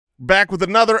Back with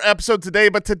another episode today,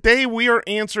 but today we are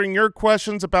answering your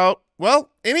questions about, well,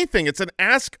 anything. It's an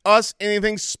Ask Us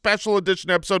Anything special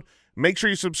edition episode. Make sure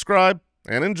you subscribe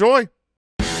and enjoy.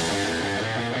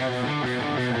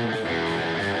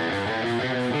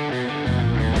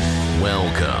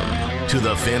 Welcome to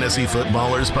the Fantasy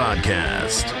Footballers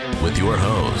Podcast with your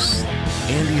hosts,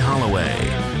 Andy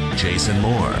Holloway, Jason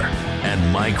Moore,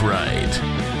 and Mike Wright.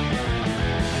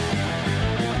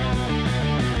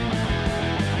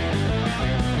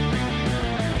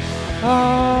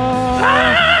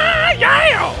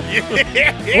 Yeah!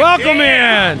 Welcome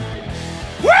in.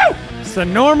 Woo! It's a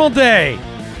normal day.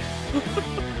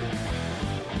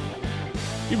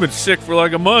 You've been sick for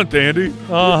like a month, Andy.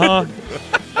 Uh-huh.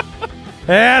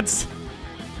 That's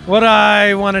what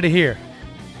I wanted to hear.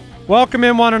 Welcome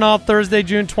in, one and all, Thursday,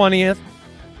 June 20th.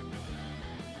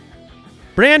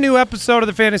 Brand new episode of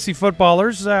the Fantasy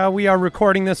Footballers. We are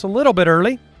recording this a little bit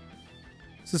early.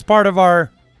 This is part of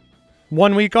our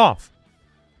 1 week off.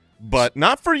 But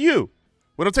not for you.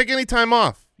 We don't take any time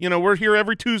off. You know, we're here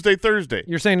every Tuesday, Thursday.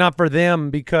 You're saying not for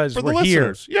them because for we're the here.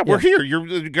 Listeners. Yeah, we're here.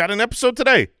 You got an episode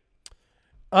today.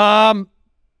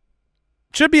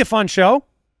 Should be a fun show.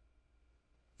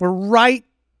 We're right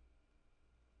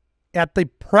at the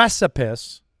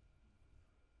precipice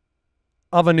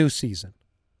of a new season.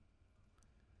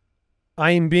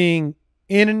 I am being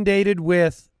inundated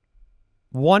with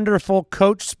wonderful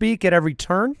coach speak at every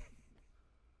turn.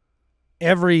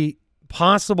 Every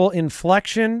possible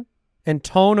inflection and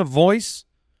tone of voice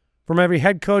from every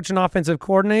head coach and offensive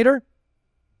coordinator.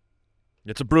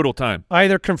 It's a brutal time.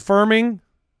 Either confirming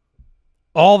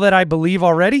all that I believe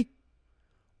already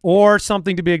or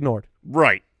something to be ignored.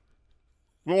 Right.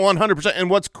 100%.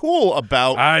 And what's cool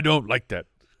about... I don't like that.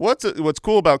 What's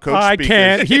cool about coach speak I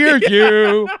can't hear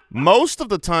you. Most of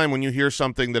the time when you hear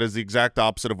something that is the exact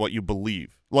opposite of what you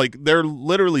believe, like they're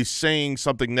literally saying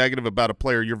something negative about a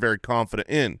player you're very confident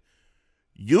in,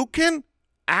 you can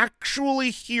actually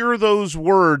hear those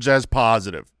words as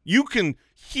positive. You can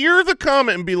hear the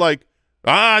comment and be like,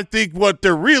 I think what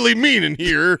they're really meaning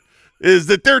here is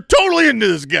that they're totally into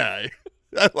this guy.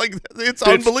 Like, it's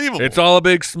unbelievable. It's all a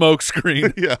big smoke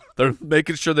screen. Yeah. They're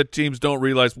making sure that teams don't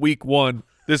realize week one,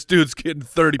 this dude's getting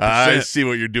 30%. I see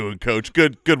what you're doing, Coach.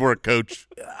 Good work, Coach.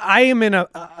 I am in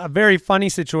a very funny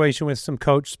situation with some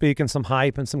coach speak and some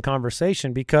hype and some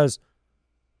conversation because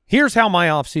here's how my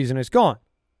offseason has gone.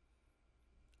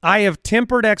 I have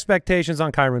tempered expectations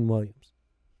on Kyren Williams.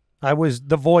 I was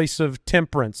the voice of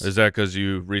temperance. Is that because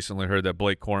you recently heard that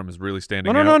Blake Corum is really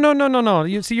standing No. out?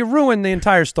 You ruined the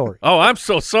entire story. Oh, I'm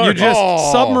so sorry. You just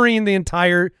submarined the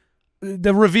entire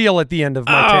the reveal at the end of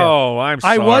my tale. Oh, I'm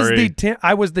sorry.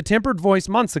 I was the tempered voice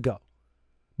months ago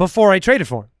before I traded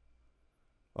for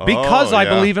him. Because I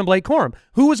believe in Blake Corum.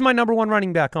 Who was my number one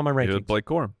running back on my rankings? It was Blake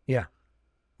Corum. Yeah.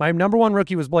 My number one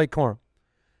rookie was Blake Corum.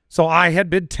 So I had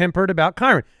been tempered about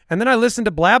Kyren. And then I listened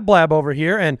to Blab Blab over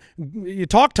here, and you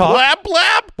talk. Blab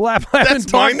Blab? Blab Blab.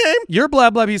 That's my name? You're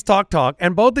Blab Blab, he's talk.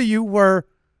 And both of you were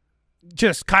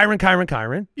just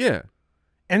Kyren. Yeah.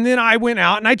 And then I went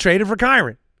out and I traded for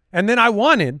Kyren. And then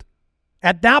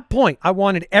at that point, I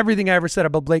wanted everything I ever said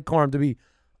about Blake Corum to be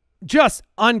just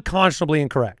unconscionably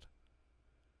incorrect.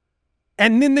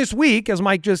 And then this week, as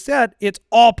Mike just said, it's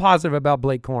all positive about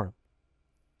Blake Corum.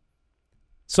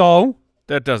 So...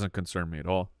 that doesn't concern me at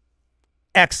all.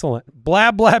 Excellent.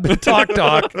 Blab Blab and talk.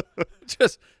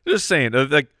 just saying,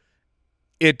 like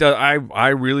it. I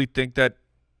really think that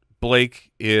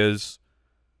Blake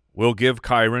will give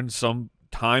Kyren some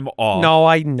time off. No,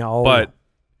 I know, but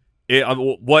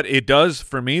what it does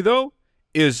for me though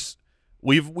is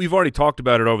we've already talked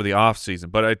about it over the off season,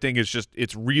 but I think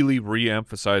it's really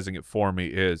re-emphasizing it for me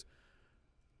is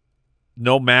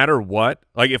no matter what,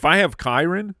 like if I have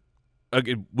Kyren.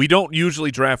 We don't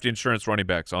usually draft insurance running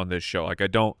backs on this show. Like I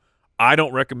don't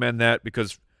recommend that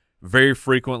because very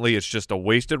frequently it's just a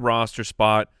wasted roster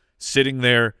spot sitting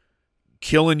there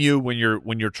killing you when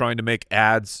you're trying to make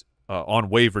ads on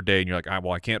waiver day and you're like,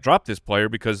 I can't drop this player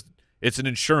because it's an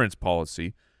insurance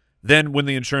policy. Then when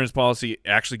the insurance policy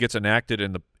actually gets enacted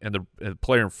and the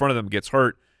player in front of them gets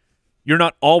hurt, you're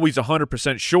not always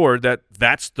 100% sure that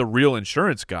that's the real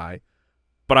insurance guy.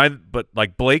 But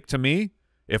like Blake, to me,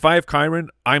 if I have Kyren,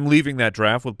 I'm leaving that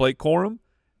draft with Blake Corum.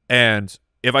 And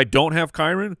if I don't have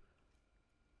Kyren,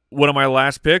 one of my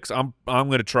last picks, I'm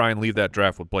going to try and leave that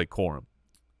draft with Blake Corum.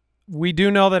 We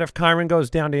do know that if Kyren goes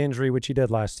down to injury, which he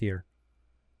did last year,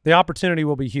 the opportunity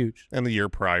will be huge. And the year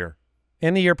prior.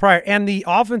 And the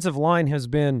offensive line has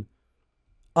been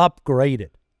upgraded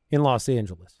in Los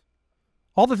Angeles.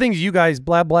 All the things you guys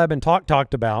blab and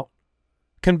talked about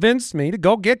convinced me to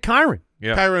go get Kyren.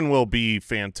 Yeah. Kyren will be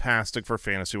fantastic for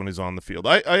fantasy when he's on the field.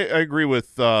 I agree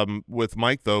with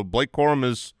Mike, though. Blake Corum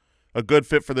is a good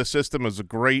fit for the system, is a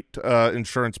great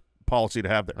insurance policy to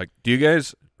have there. Like, do you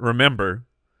guys remember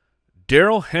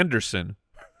Darrell Henderson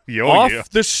Oh,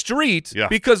 the street Yeah.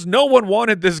 because no one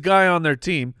wanted this guy on their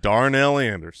team? Darnell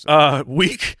Anderson.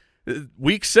 Week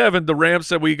 7, the Rams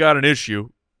said we got an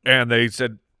issue, and they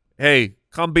said, hey,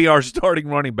 come be our starting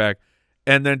running back.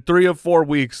 And then 3 of 4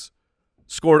 weeks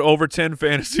scored over 10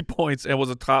 fantasy points and was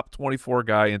a top 24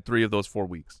 guy in 3 of those 4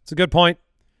 weeks. It's a good point.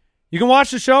 You can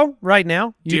watch the show right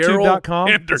now, Darrell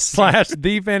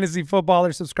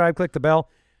youtube.com/thefantasyfootballer. Subscribe, click the bell.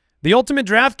 The Ultimate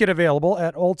Draft Kit available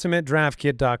at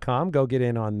ultimatedraftkit.com. Go get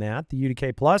in on that. The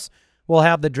UDK Plus will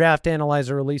have the draft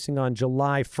analyzer releasing on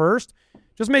July 1st.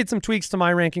 Just made some tweaks to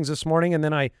my rankings this morning, and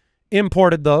then I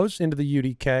imported those into the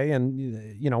UDK. And,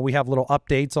 you know, we have little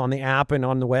updates on the app and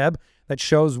on the web that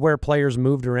shows where players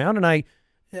moved around. And I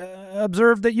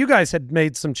observed that you guys had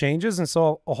made some changes, and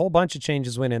so a whole bunch of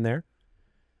changes went in there.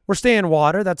 We're staying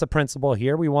water. That's a principle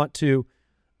here. We want to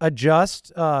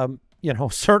adjust, you know,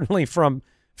 certainly from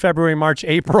February, March,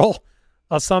 April,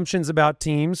 assumptions about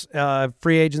teams,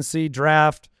 free agency,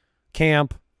 draft,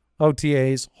 camp,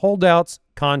 OTAs, holdouts,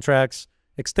 contracts,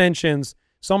 extensions.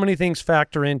 So many things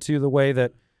factor into the way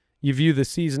that you view the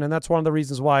season, and that's one of the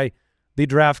reasons why the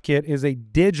draft kit is a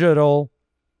digital,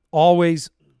 always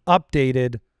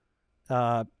updated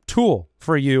tool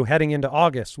for you heading into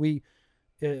August. We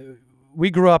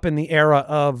grew up in the era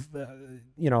of,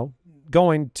 you know,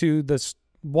 going to the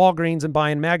Walgreens and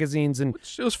buying magazines, and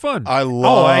It was fun. I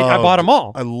bought them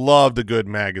all. I loved a good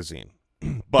magazine,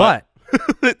 But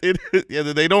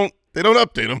they don't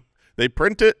update them. They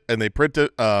print it, and they print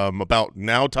it about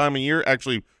now time of year.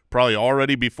 Actually, probably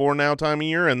already before now time of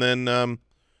year, and then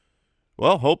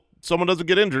well, hope someone doesn't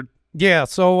get injured. yeah,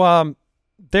 so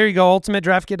there you go,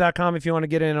 ultimatedraftkit.com if you want to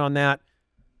get in on that.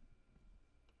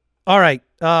 All right,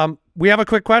 we have a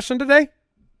quick question today.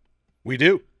 We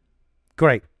do.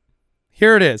 Great.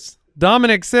 Here it is.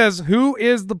 Dominic says, who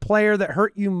is the player that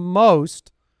hurt you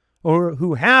most, or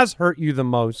who has hurt you the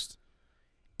most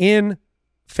in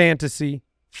fantasy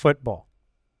football?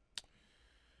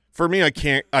 For me, I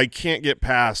can't get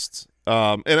past.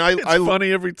 And it's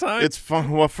funny every time. It's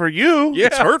fun. Well, for you, Yeah.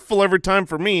 it's hurtful every time.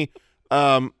 For me,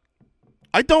 I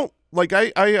don't like.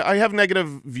 I have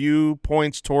negative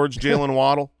viewpoints towards Jalen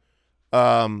Waddle.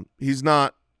 He's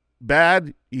not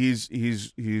bad. He's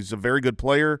a very good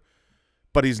player,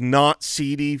 but he's not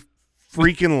CeeDee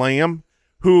freaking Lamb,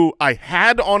 who I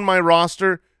had on my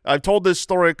roster. I've told this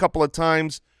story a couple of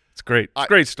times. It's great. It's a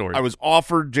great story. I was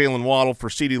offered Jalen Waddle for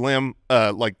CeeDee Lamb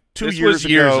like This years was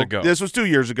years ago. This was 2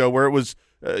 years ago, where it was,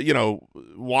 you know,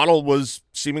 Waddle was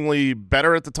seemingly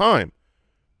better at the time.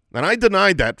 And I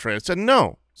denied that trade. I said,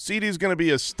 no, CeeDee's going to be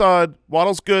a stud.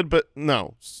 Waddle's good, but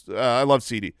no, I love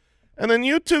CeeDee. And then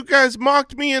you two guys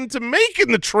mocked me into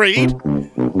making the trade.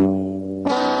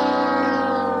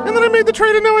 And then I made the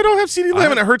trade, and now I don't have CeeDee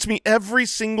Lamb, and it hurts me every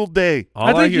single day.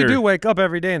 I think you do wake up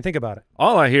every day and think about it.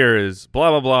 All I hear is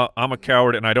blah blah blah. I'm a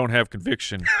coward and I don't have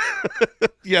conviction.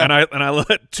 Yeah. And I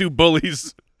let 2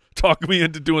 bullies talk me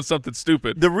into doing something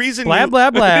stupid. The reason Blab,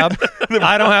 blab, blab.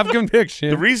 I don't have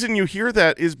conviction. The reason you hear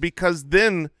that is because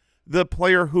then the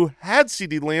player who had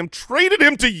CeeDee Lamb traded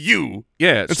him to you.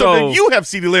 Yeah. And so then you have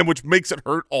CeeDee Lamb, which makes it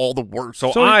hurt all the worse.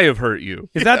 So I have hurt you.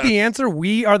 Is that the answer?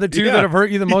 We are the two that have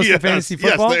hurt you the most in fantasy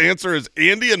football? Yes, the answer is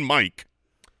Andy and Mike.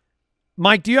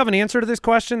 Mike, do you have an answer to this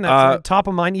question that's top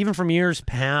of mind, even from years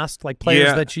past, like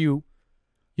players that you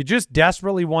just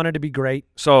desperately wanted to be great?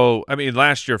 So, I mean,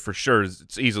 last year for sure,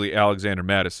 it's easily Alexander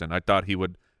Madison. I thought he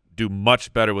would do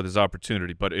much better with his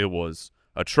opportunity, but it was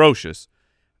atrocious.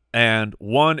 And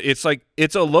one, it's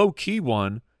a low-key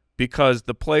one because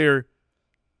the player,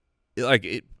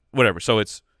 whatever. So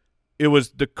it was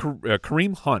the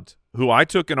Kareem Hunt, who I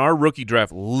took in our rookie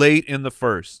draft late in the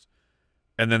first,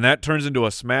 and then that turns into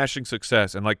a smashing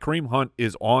success. And, like, Kareem Hunt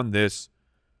is on this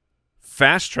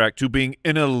fast track to being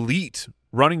an elite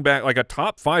running back, like a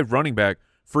top 5 running back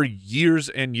for years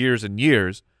and years and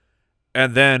years.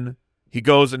 And then he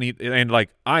goes and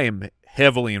like, I am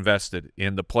heavily invested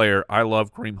in the player. I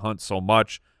love Kareem Hunt so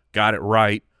much. Got it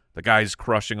right. The guy's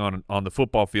crushing on the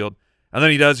football field. And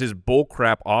then he does his bull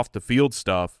crap off the field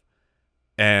stuff,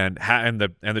 and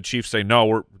the Chiefs say,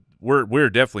 no, we're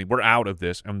definitely out of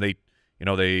this. And they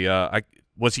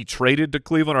was he traded to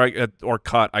Cleveland or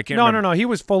cut? I can't remember. No. He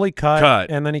was fully cut,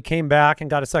 and then he came back and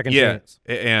got a second chance.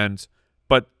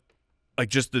 But like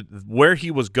just where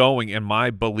he was going and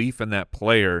my belief in that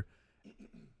player,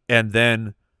 and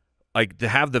then like to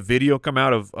have the video come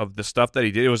out of the stuff that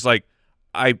he did, it was like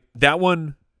that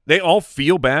they all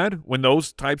feel bad when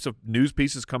those types of news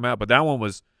pieces come out, but that one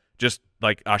was just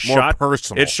like a shot.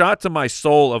 Personal. It shot to my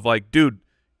soul of like, dude,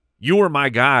 you were my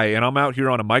guy, and I'm out here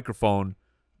on a microphone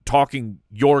talking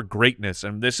your greatness,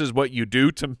 and this is what you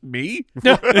do to me?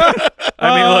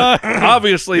 I mean, look,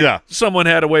 obviously, someone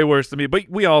had a way worse than me, but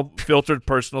we all filtered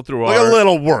personal through like our a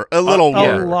little worse,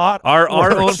 our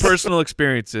own personal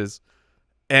experiences,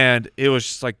 and it was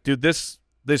just like, dude, this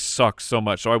sucks so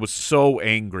much. So I was so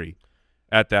angry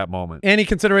at that moment. Any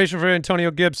consideration for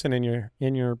Antonio Gibson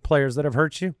in your players that have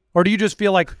hurt you? Or do you just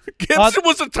feel like Gibson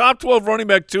was a top 12 running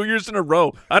back 2 years in a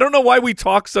row? I don't know why we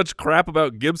talk such crap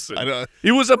about Gibson. He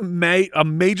was a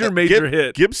major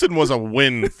hit. Gibson was a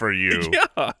win for you.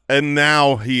 Yeah. And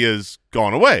now he has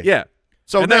gone away. Yeah.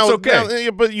 So and now, that's okay.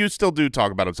 But you still do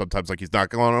talk about him sometimes like he's not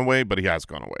gone away, but he has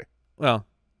gone away. Well,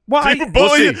 we'll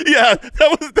see. Yeah,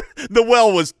 that was the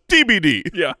well was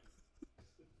TBD. Yeah.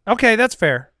 Okay, that's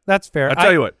fair. That's fair. I'll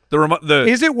tell you what.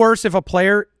 Is it worse if a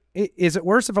player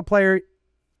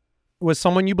was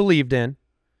someone you believed in,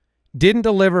 didn't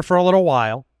deliver for a little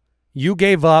while, you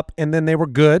gave up, and then they were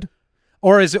good?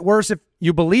 Or is it worse if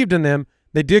you believed in them,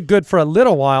 they did good for a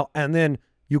little while, and then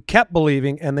you kept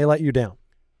believing and they let you down?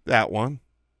 That one.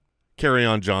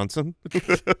 Kerryon Johnson.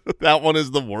 That one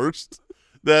is the worst.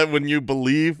 That when you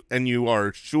believe and you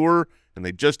are sure and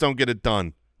they just don't get it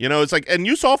done. You know, it's like, and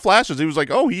you saw flashes. He was like,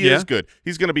 oh, he is good.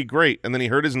 He's going to be great. And then he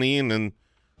hurt his knee, and then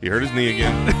he hurt his knee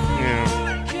again.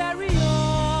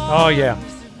 Oh, yeah.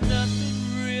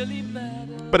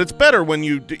 But it's better when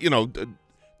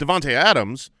Devontae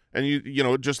Adams, and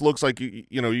it just looks like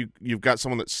you've got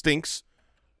someone that stinks,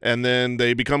 and then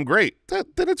they become great.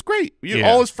 Then it's great.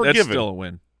 All is forgiven. That's still a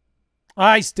win.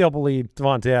 I still believe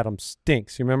Devontae Adams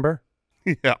stinks. You remember?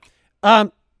 Yeah.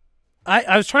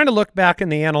 I was trying to look back in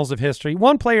the annals of history.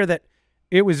 One player that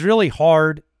it was really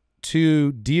hard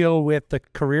to deal with the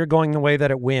career going the way that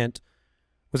it went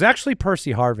was actually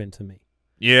Percy Harvin to me.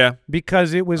 Yeah.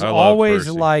 Because it was always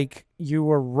like you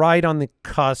were right on the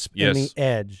cusp and the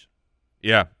edge.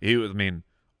 Yeah. He was,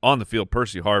 on the field,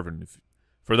 Percy Harvin,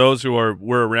 for those who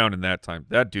were around in that time,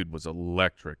 that dude was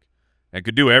electric and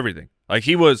could do everything. Like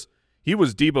he was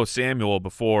Deebo Samuel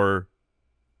before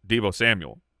Deebo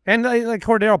Samuel. And like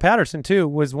Cordero Patterson, too,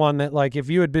 was one that, like,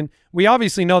 if you had been – we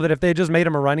obviously know that if they just made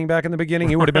him a running back in the beginning,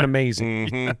 he would have been amazing.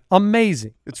 Mm-hmm.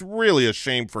 Amazing. It's really a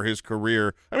shame for his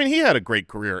career. He had a great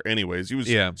career anyways. He was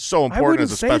so important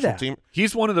as a special team.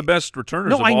 He's one of the best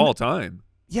returners of all time.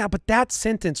 Yeah, but that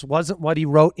sentence wasn't what he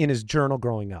wrote in his journal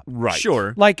growing up. Right.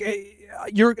 Sure. Like,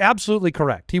 you're absolutely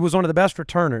correct. He was one of the best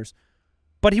returners,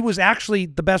 but he was actually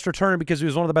the best returner because he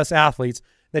was one of the best athletes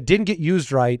that didn't get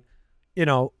used right.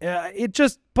 It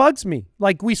just bugs me.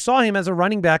 Like, we saw him as a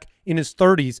running back in his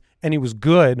 30s, and he was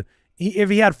good. If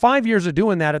he had 5 years of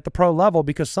doing that at the pro level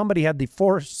because somebody had the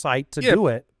foresight to do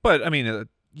it. But,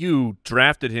 you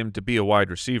drafted him to be a wide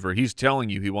receiver. He's telling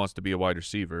you he wants to be a wide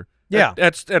receiver. Yeah.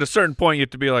 At a certain point, you have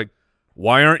to be like,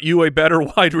 why aren't you a better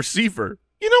wide receiver?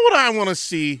 You know what I want to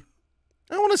see?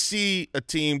 I want to see a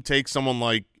team take someone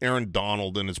like Aaron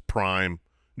Donald in his prime.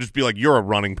 Just be like, you're a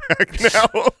running back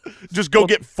now. Just go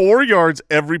get 4 yards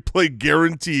every play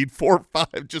guaranteed, 4 or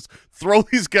 5. Just throw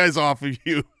these guys off of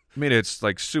you. It's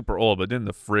like super old, but then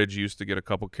the Fridge used to get a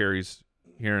couple carries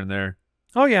here and there.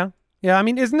 Oh, yeah. Yeah,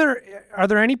 are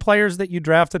there any players that you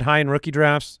drafted high in rookie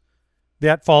drafts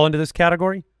that fall into this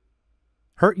category?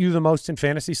 Hurt you the most in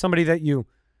fantasy? Somebody that you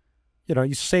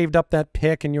saved up that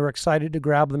pick and you were excited to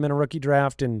grab them in a rookie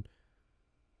draft and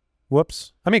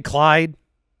whoops. Clyde.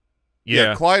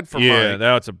 Yeah, Clyde for Mike.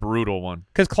 That's a brutal one.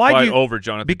 Because Clyde over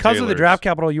Jonathan because Taylor's. Of the draft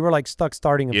capital, you were like stuck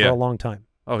starting him for a long time.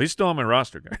 Oh, he's still on my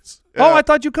roster, guys. Oh, I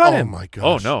thought you cut him. Oh my gosh.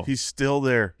 Oh no, he's still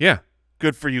there. Yeah,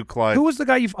 good for you, Clyde. Who was the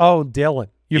guy you? Oh, Dillon.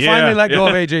 You finally let go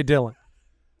of AJ Dillon.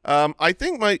 I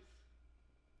think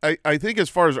I think as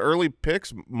far as early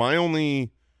picks, my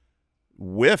only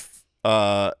whiff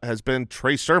has been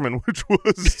Trey Sermon, which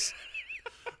was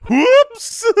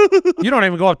whoops. You don't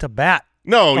even go up to bat.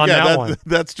 No,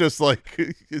 that's just like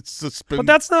it's suspended. But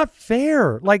that's not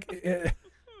fair. Like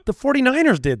the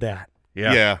 49ers did that.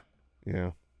 Yeah.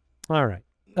 All right.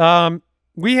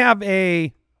 We have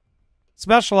a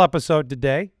special episode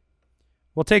today.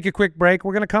 We'll take a quick break.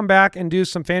 We're going to come back and do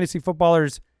some Fantasy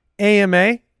Footballers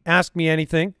AMA, Ask Me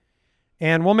Anything,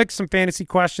 and we'll mix some fantasy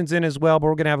questions in as well, but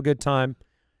we're going to have a good time.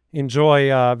 Enjoy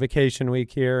vacation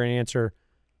week here and answer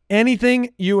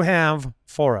anything you have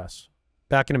for us.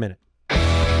 Back in a minute.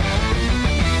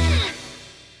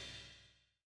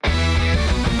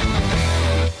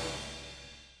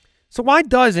 So why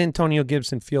does Antonio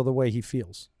Gibson feel the way he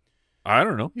feels? I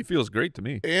don't know. He feels great to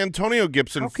me. Antonio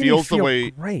Gibson How can you feels the feel way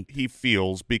great? he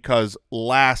feels because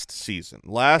last season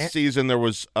there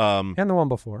was And the one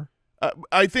before.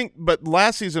 I think, but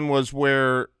last season was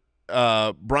where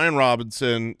Brian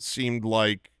Robinson seemed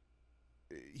like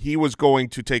he was going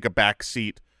to take a back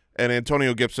seat, and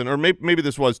Antonio Gibson, or maybe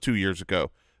this was 2 years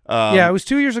ago. Yeah, it was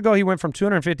 2 years ago. He went from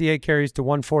 258 carries to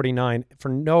 149 for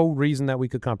no reason that we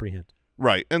could comprehend.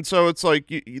 Right, and so it's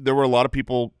like there were a lot of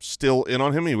people still in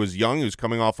on him. He was young. He was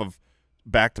coming off of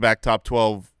back-to-back top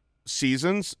 12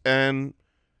 seasons, and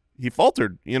he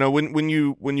faltered. You know, when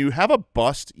you have a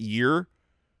bust year,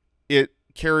 it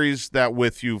carries that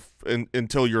with you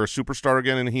until you're a superstar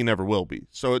again, and he never will be.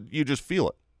 So you just feel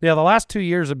it. Yeah, the last 2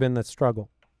 years have been the struggle,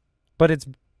 but it's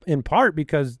in part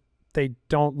because they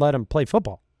don't let him play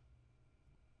football.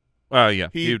 Yeah.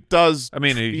 He does. I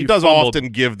mean, he does fumbled. often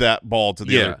give that ball to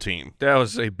the other team. That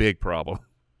was a big problem.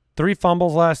 3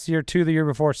 fumbles last year, 2 the year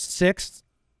before, 6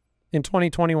 in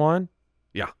 2021.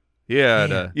 Yeah.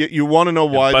 You want to know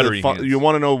why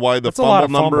the That's a lot fumble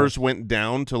of numbers fumbles. went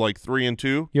down to like 3 and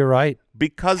 2? You're right.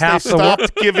 Because Half they the work.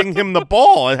 stopped giving him the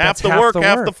ball and half That's the half work, the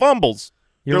half work. the fumbles.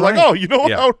 You're They're right. like,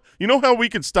 oh, you know how we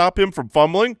could stop him from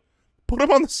fumbling? Put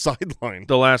him on the sideline.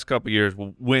 The last couple of years,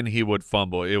 when he would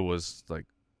fumble, it was like,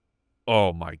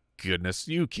 oh my goodness,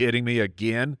 you kidding me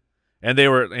again? And they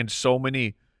were in so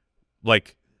many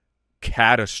like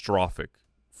catastrophic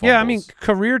fumbles. Yeah, I mean,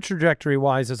 career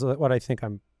trajectory-wise is what I think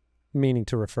I'm meaning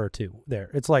to refer to there.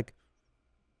 It's like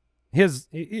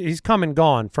he's come and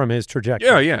gone from his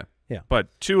trajectory. Yeah. Yeah.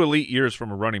 But 2 elite years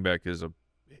from a running back is a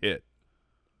hit.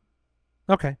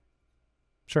 Okay.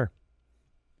 Sure.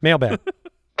 Mailbag.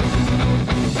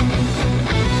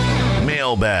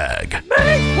 Mailbag.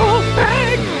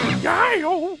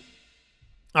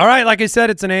 All right, like I said,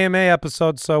 it's an AMA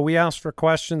episode, so we asked for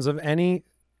questions of any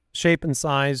shape and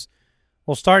size.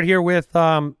 We'll start here with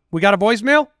we got a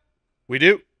voicemail? We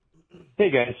do. Hey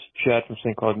guys, Chad from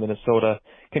St. Cloud, Minnesota.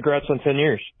 Congrats on 10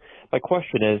 years. My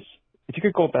question is, if you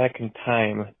could go back in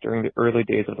time during the early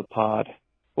days of the pod,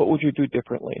 what would you do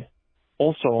differently?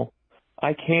 Also,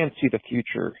 I can see the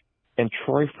future, and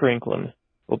Troy Franklin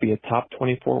will be a top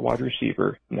 24 wide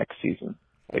receiver next season.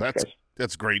 Thanks, guys.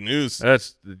 That's great news.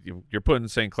 You're putting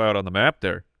St. Cloud on the map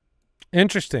there.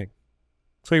 Interesting.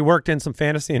 So he worked in some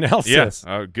fantasy analysis.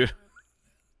 Yeah. Good.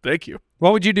 Thank you.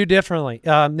 What would you do differently?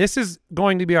 This is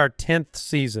going to be our 10th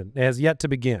season. It has yet to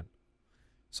begin.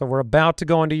 So we're about to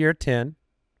go into year 10.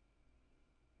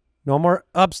 No more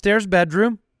upstairs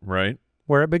bedroom. Right.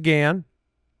 Where it began.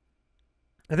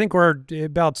 I think we're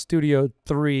about Studio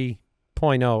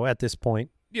 3.0 at this point.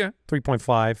 Yeah.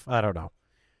 3.5. I don't know.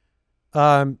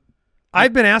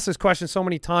 I've been asked this question so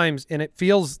many times, and it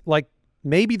feels like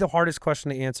maybe the hardest question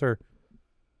to answer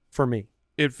for me.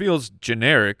 It feels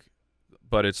generic,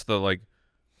 but it's the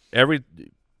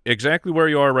exactly where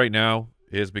you are right now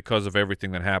is because of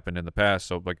everything that happened in the past.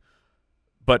 So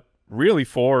but really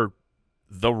for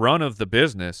the run of the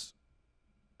business,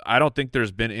 I don't think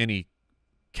there's been any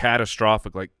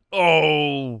catastrophic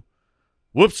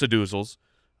whoops-a-doozles.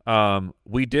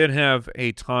 We did have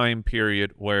a time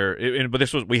period where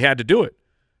but we had to do it,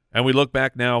 and we look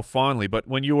back now fondly, but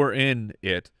when you were in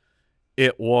it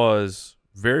was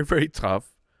very, very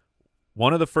tough.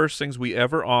 One of the first things we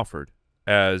ever offered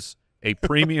as a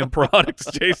premium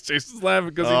product, Jason's laughing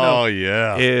because he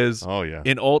knows.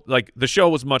 The show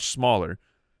was much smaller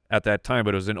at that time,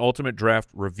 but it was an Ultimate Draft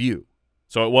review.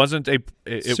 So it wasn't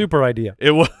super idea.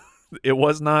 It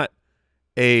was not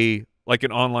an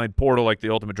online portal like the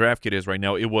Ultimate Draft Kit is right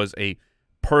now. It was a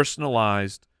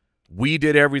personalized. We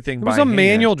did everything by hand. It was a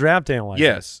manual draft analyzer.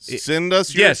 Yes. Send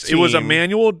us your team. It was a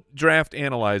manual draft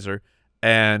analyzer,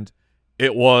 and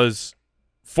it was,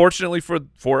 fortunately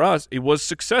for us, it was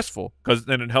successful because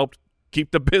then it helped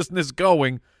keep the business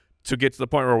going to get to the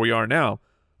point where we are now.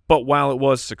 But while it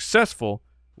was successful,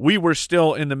 we were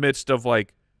still in the midst of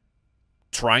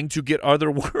trying to get other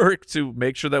work to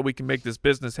make sure that we can make this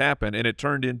business happen, and it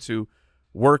turned into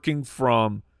working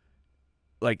from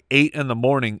 8 in the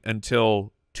morning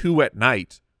until 2 at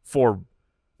night for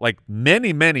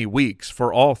many, many weeks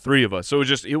for all three of us. So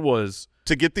it was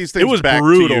to get these things back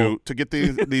brutal. to you, to get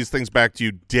these things back to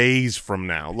you days from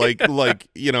now.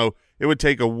 It would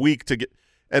take a week to get,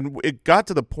 and it got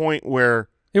to the point where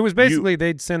it was basically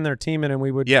they'd send their team in and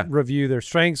we would review their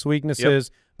strengths,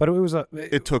 weaknesses, but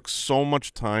it took so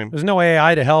much time. There's no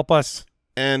AI to help us.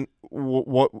 And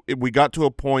we got to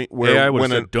a point where AI would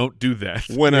have said, don't do that.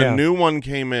 When a new one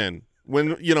came in,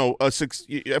 when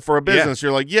for a business,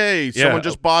 you're like, yay, someone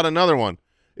just bought another one.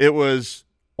 It was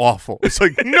awful. It's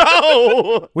like,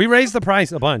 no. We raised the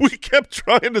price a bunch. We kept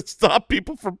trying to stop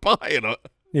people from buying it.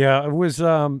 Yeah, it was.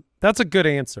 That's a good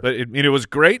answer. But it was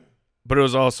great, but it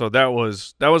was also that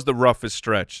was the roughest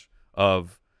stretch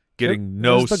of getting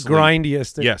no it was the sleep.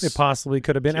 grindiest Yes. it possibly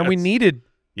could have been, and we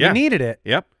Yes. needed it.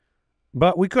 Yep.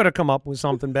 But we could have come up with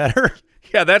something better.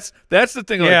 Yeah, that's the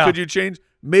thing. Like, Yeah. could you change?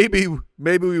 Maybe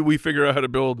we figure out how to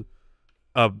build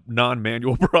a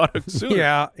non-manual product soon.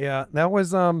 Yeah, that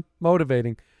was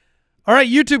motivating. All right,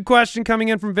 YouTube question coming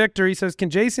in from Victor. He says, can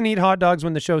Jason eat hot dogs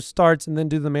when the show starts and then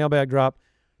do the mailbag drop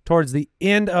towards the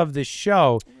end of the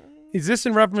show? Is this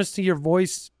in reference to your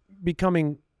voice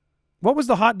becoming – what was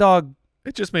the hot dog?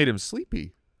 It just made him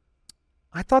sleepy.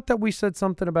 I thought that we said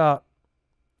something about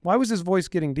 – why was his voice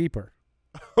getting deeper?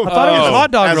 I thought it was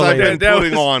hot dog As related. I've been That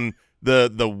putting was- on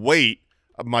the weight,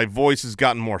 my voice has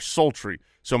gotten more sultry.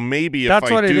 So maybe if That's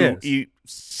I what it do is. eat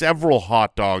several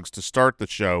hot dogs to start the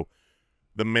show,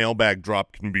 the mailbag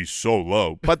drop can be so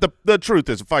low. But the truth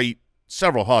is, if I eat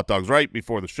several hot dogs right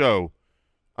before the show,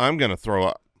 I'm going to throw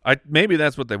up. Maybe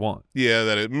that's what they want. Yeah,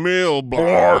 that is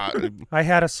mailbag. I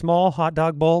had a small hot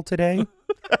dog bowl today.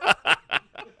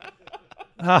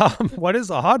 What is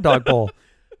a hot dog bowl?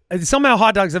 Somehow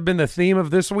hot dogs have been the theme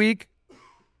of this week.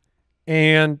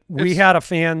 And we had a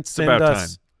fan send about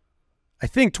us, time. I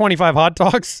think, 25 hot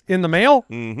dogs in the mail,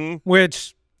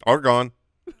 which Are gone.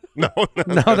 No,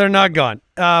 no, they're not gone.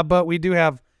 But we do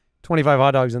have 25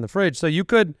 hot dogs in the fridge. So you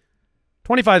could,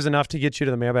 25 is enough to get you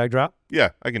to the mailbag drop. Yeah,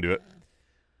 I can do it.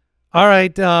 All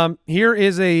right. Here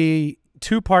is a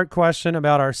two-part question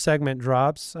about our segment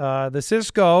drops. The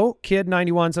Cisco Kid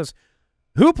 91 says,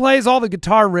 who plays all the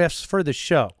guitar riffs for the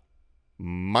show?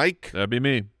 Mike, That'd be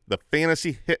me. the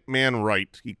fantasy hitman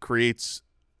Wright. He creates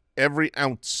every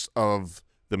ounce of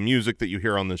the music that you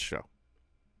hear on this show.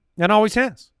 And always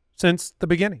has since the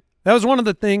beginning. That was one of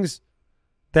the things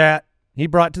that he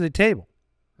brought to the table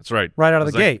That's right. right out of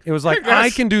I the was gate. It was like, "Hey, guys,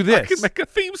 I can do this. I can make a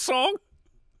theme song.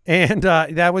 And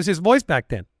that was his voice back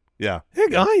then. Yeah, Hey,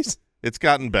 guys. it's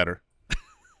gotten better.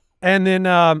 And then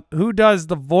who does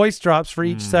the voice drops for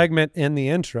each segment in the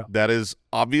intro? That is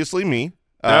obviously me.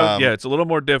 Yeah, it's a little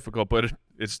more difficult, but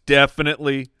it's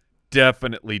definitely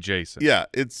Jason. Yeah,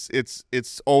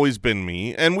 it's always been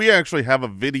me. And we actually have a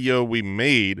video we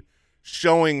made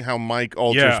showing how Mike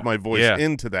alters my voice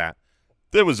into that.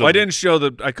 There was Well,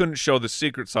 I couldn't show the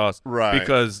secret sauce, Right.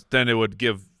 Because then it would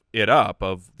give it up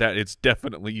of that it's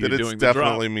definitely you that doing it's the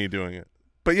definitely drop. me doing it.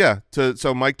 But yeah,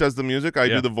 so Mike does the music, I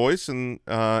Yeah. do the voice, and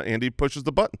Andy pushes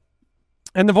the button.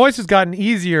 And the voice has gotten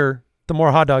easier the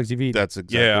more hot dogs you've eaten. That's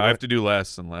exactly Yeah, right. I have to do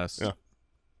less and less. Yeah.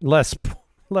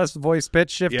 Less voice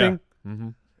pitch shifting. Yeah. Mm-hmm.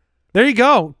 There you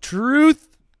go. Truth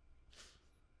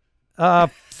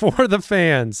for the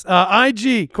fans.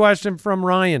 IG question from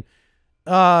Ryan.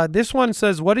 This one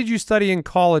says, what did you study in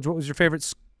college? What was your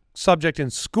favorite subject in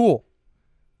school?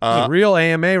 This is a real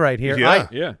AMA right here. Yeah.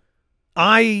 Yeah.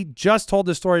 I just told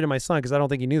this story to my son because I don't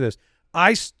think he knew this.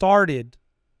 I started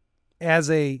as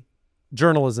a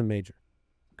journalism major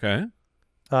Okay.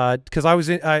 because I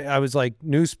was like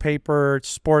newspaper,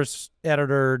 sports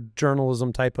editor,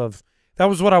 journalism type of. That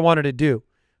was what I wanted to do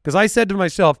because I said to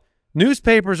myself,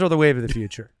 newspapers are the wave of the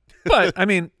future. But I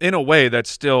mean, in a way, that's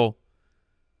still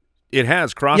it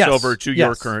has crossover to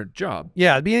your current job.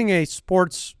 Yeah, being a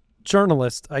sports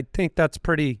journalist, I think that's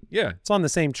pretty. Yeah. It's on the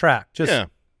same track. Just Yeah.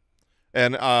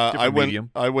 And I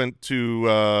medium. went to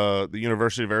the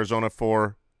University of Arizona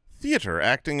for theater,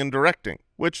 acting and directing,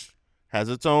 which has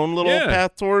its own little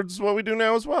path towards what we do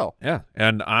now as well. Yeah.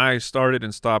 And I started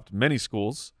and stopped many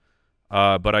schools,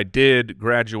 but I did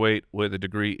graduate with a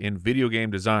degree in video game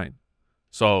design.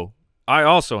 So I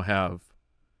also have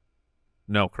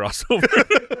no crossover.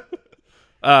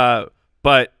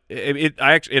 But it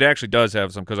actually does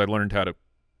have some because I learned how to.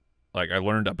 Like, I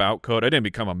learned about code. I didn't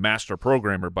become a master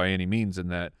programmer by any means in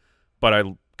that, but I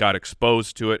got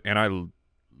exposed to it, and I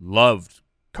loved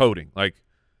coding. Like,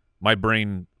 my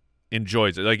brain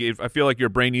enjoys it. Like, I feel like your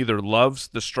brain either loves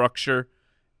the structure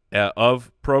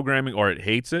of programming or it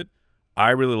hates it. I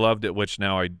really loved it, which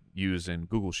now I use in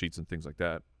Google Sheets and things like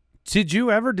that. Did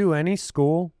you ever do any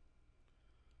school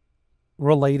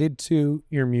related to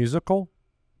your musical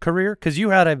career? Because you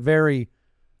had a very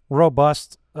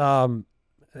robust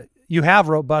you have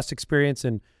robust experience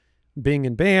in being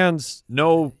in bands.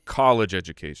 No college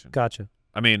education. Gotcha.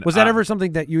 I mean, Was that ever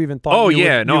something that you even thought you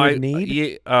would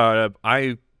need?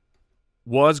 I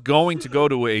was going to go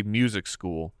to a music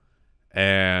school,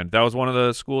 and that was one of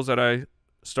the schools that I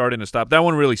started to stop. That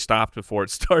one really stopped before it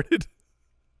started.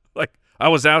 Like, I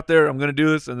was out there, I'm going to do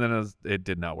this, and then it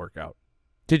did not work out.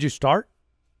 Did you start?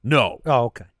 No. Oh,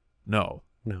 okay. No.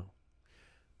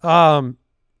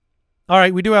 All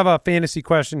right, we do have a fantasy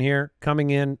question here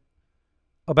coming in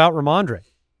about Rhamondre.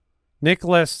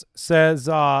 Nicholas says,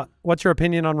 what's your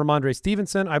opinion on Rhamondre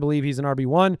Stevenson? I believe he's an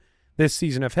RB1 this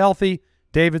season if healthy.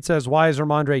 David says, why is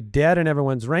Rhamondre dead in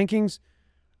everyone's rankings?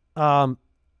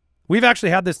 We've actually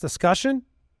had this discussion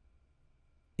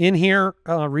in here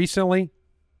recently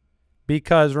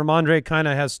because Rhamondre kind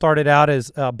of has started out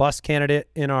as a bust candidate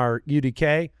in our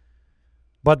UDK.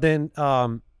 But then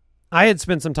I had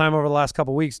spent some time over the last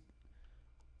couple of weeks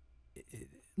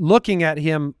looking at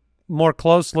him more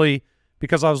closely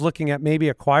because I was looking at maybe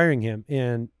acquiring him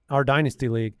in our Dynasty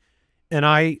League. And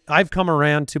I've come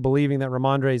around to believing that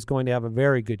Rhamondre is going to have a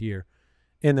very good year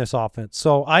in this offense.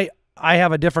 So I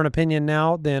have a different opinion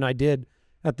now than I did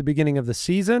at the beginning of the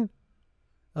season.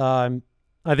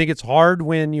 I think it's hard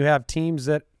when you have teams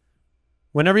that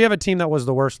 – whenever you have a team that was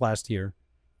the worst last year,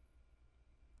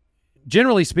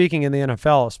 generally speaking in the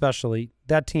NFL especially,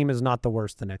 that team is not the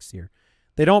worst the next year.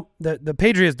 They don't – the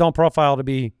Patriots don't profile to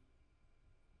be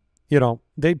 –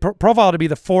 they profile to be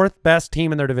the fourth best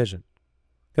team in their division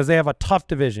because they have a tough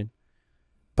division.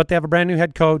 But they have a brand new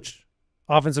head coach,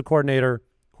 offensive coordinator,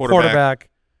 quarterback.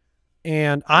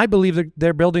 And I believe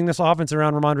they're building this offense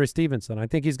around Rhamondre Stevenson. I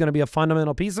think he's going to be a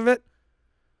fundamental piece of it.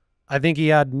 I think he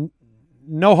had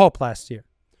no hope last year.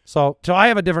 So I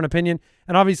have a different opinion.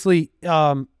 And obviously,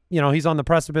 he's on the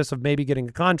precipice of maybe getting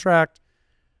a contract.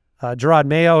 Gerard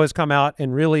Mayo has come out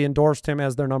and really endorsed him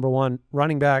as their #1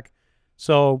 running back.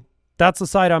 So that's the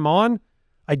side I'm on.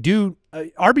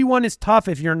 RB1 is tough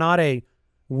if you're not a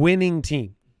winning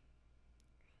team.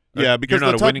 Yeah, because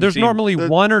there's normally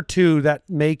one or two that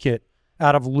make it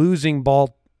out of losing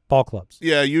ball clubs.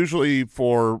 Yeah, usually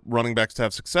for running backs to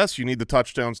have success, you need the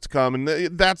touchdowns to come, and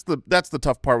that's the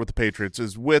tough part with the Patriots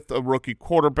is with a rookie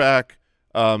quarterback,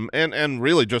 and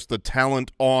really just the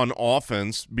talent on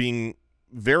offense being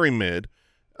very mid.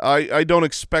 I don't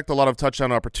expect a lot of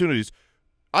touchdown opportunities.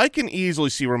 I can easily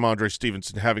see Rhamondre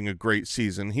Stevenson having a great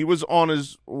season. He was on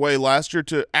his way last year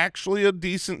to actually a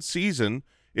decent season.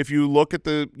 If you look at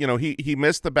he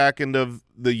missed the back end of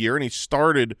the year and he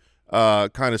started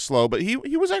kind of slow, but he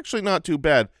was actually not too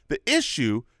bad. The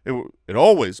issue, it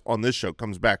always on this show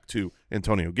comes back to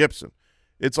Antonio Gibson.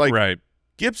 It's like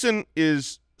Gibson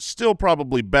is still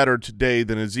probably better today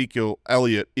than Ezekiel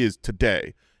Elliott is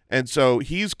today. And so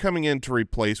he's coming in to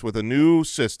replace with a new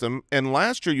system. And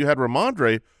last year you had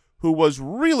Rhamondre, who was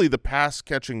really the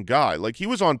pass-catching guy. Like he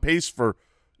was on pace for,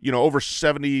 over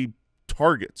 70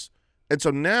 targets. And so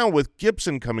now with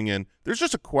Gibson coming in, there's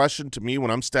just a question to me when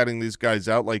I'm statting these guys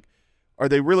out, like, are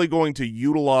they really going to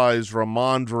utilize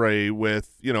Rhamondre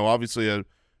with, obviously a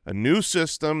new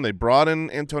system? They brought in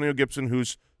Antonio Gibson,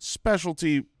 whose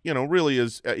specialty, really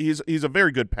is he's a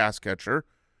very good pass catcher.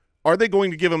 Are they going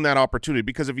to give him that opportunity?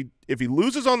 Because if he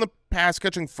loses on the pass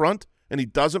catching front and he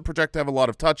doesn't project to have a lot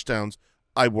of touchdowns,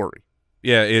 I worry.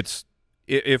 Yeah,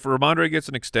 if Rhamondre gets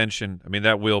an extension, I mean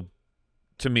that will,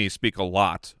 to me, speak a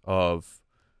lot of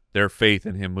their faith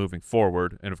in him moving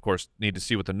forward. And of course, need to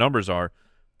see what the numbers are.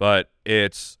 But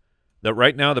it's that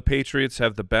right now the Patriots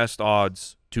have the best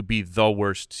odds to be the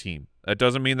worst team. That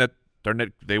doesn't mean that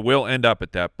they will end up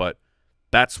at that, but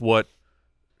that's what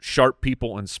sharp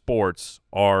people in sports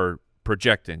are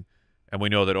projecting. And we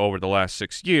know that over the last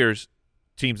 6 years,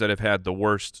 teams that have had the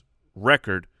worst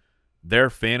record,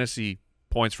 their fantasy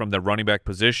points from their running back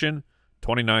position,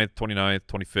 29th,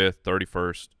 25th,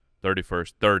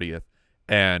 31st, 30th.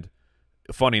 And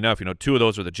funny enough, two of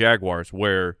those are the Jaguars,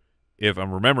 where if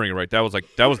I'm remembering it right, that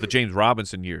was the James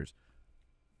Robinson years.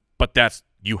 But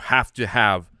you have to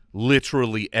have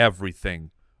literally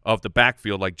everything of the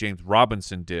backfield like James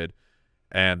Robinson did.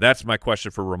 And that's my question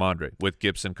for Rhamondre with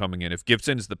Gibson coming in. If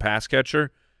Gibson is the pass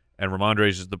catcher and Rhamondre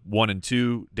is the 1 and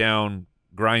 2 down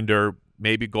grinder,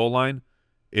 maybe goal line,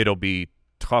 it'll be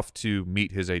tough to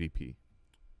meet his ADP.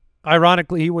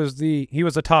 Ironically, he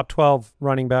was a top 12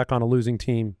 running back on a losing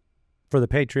team for the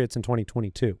Patriots in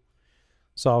 2022.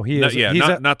 So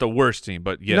not the worst team,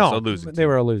 but yes, a losing team. They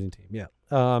were a losing team, yeah.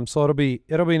 So it'll be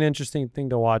an interesting thing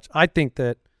to watch. I think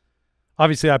that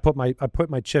obviously I put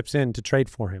my chips in to trade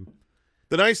for him.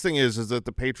 The nice thing is that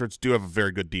the Patriots do have a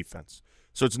very good defense.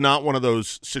 So it's not one of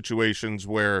those situations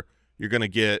where you're going to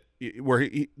get where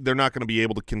they're not going to be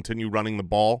able to continue running the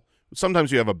ball.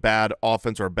 Sometimes you have a bad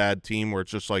offense or a bad team where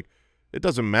it's just like it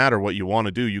doesn't matter what you want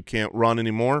to do. You can't run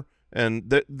anymore,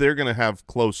 and they're going to have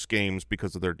close games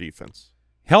because of their defense.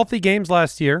 Healthy games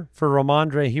last year for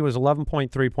Rhamondre, he was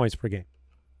 11.3 points per game.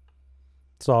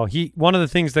 So one of the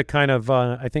things that kind of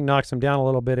I think knocks him down a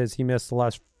little bit is he missed the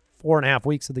last 4.5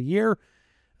 weeks of the year.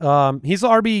 He's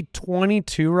RB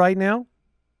 22 right now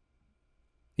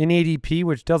in ADP,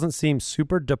 which doesn't seem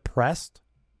super depressed.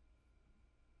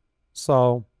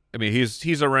 So I mean,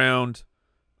 he's around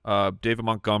David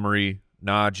Montgomery,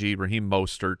 Najee, Raheem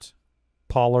Mostert.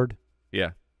 Pollard.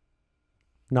 Yeah.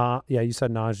 Yeah, you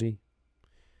said Najee.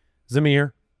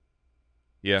 Zamir.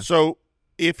 Yeah. So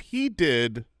if he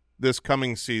did this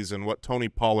coming season what Tony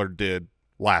Pollard did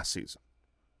last season,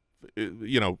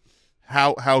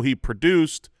 how he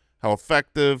produced, how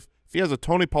effective, if he has a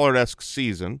Tony Pollard-esque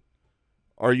season,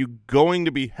 are you going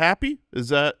to be happy? Is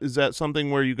that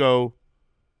something where you go,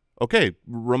 okay,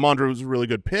 Rhamondre was a really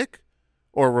good pick,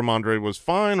 or Rhamondre was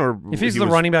fine, or if he's the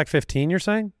running back 15, you're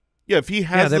saying? Yeah, if he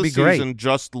has that'd the be great. season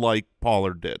just like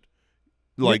Pollard did.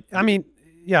 Like, I mean,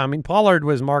 Pollard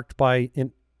was marked by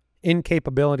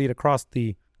incapability to cross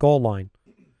the goal line.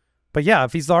 But yeah,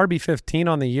 if he's the RB15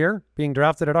 on the year, being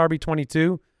drafted at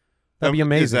RB22, that'd be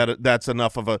amazing. That's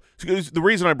enough of a – the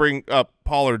reason I bring up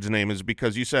Pollard's name is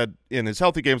because you said in his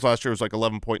healthy games last year it was like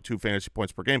 11.2 fantasy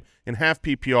points per game. In half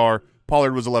PPR,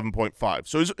 Pollard was 11.5.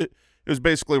 So it was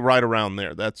basically right around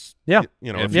there. That's – Yeah.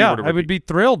 I would be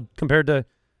thrilled compared to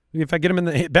if I get him in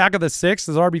the back of the sixth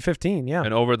as RB15, yeah.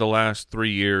 And over the last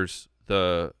 3 years,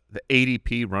 the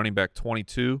ADP running back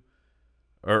 22 –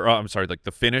 or I'm sorry, like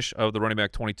the finish of the running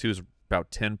back 22 is about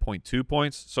 10.2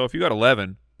 points. So if you got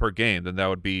 11 per game, then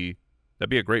that'd be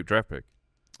a great draft pick.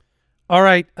 All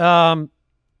right.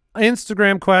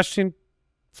 Instagram question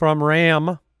from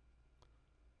Ram.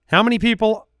 How many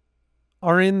people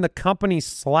are in the company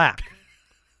Slack?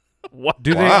 What?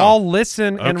 Do they all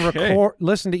listen and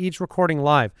listen to each recording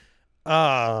live?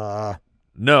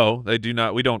 No, they do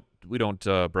not. We don't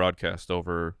broadcast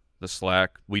over the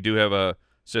Slack. We do have a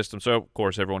system, so of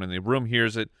course everyone in the room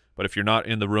hears it, but if you're not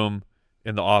in the room,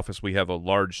 in the office, we have a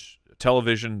large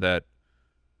television that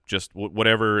just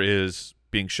whatever is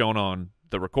being shown on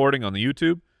the recording on the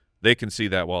YouTube, they can see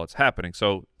that while it's happening,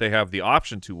 so they have the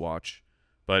option to watch.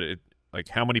 But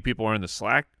how many people are in the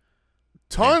Slack?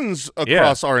 Tons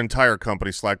across our entire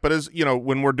company Slack, but as you know,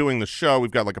 when we're doing the show,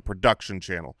 we've got like a production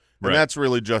channel, and that's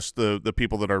really just the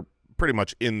people that are pretty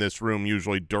much in this room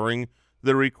usually during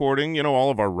the recording.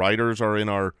 All of our writers are in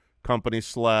our company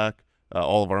Slack,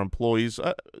 all of our employees.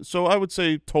 So I would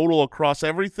say total across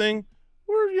everything,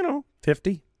 we're,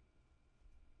 50?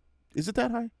 Is it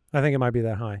that high? I think it might be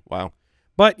that high. Wow.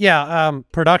 But yeah,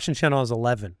 production channel is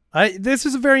 11. This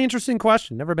is a very interesting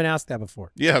question. Never been asked that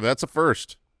before. Yeah, that's a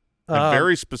first. And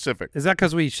very specific. Is that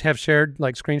because we have shared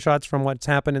like screenshots from what's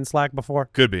happened in Slack before?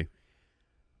 Could be.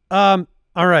 All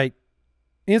right.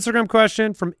 Instagram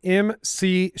question from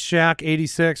MC Shack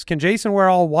 86. Can Jason wear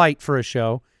all white for a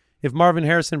show if Marvin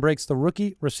Harrison breaks the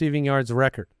rookie receiving yards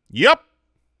record? Yep.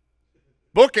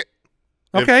 Book it.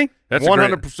 Okay. That's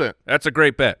 100%. That's a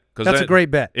great bet. That's a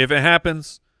great bet. If it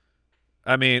happens,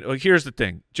 I mean, here's the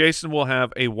thing. Jason will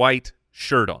have a white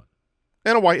shirt on.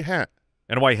 And a white hat.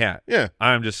 Yeah.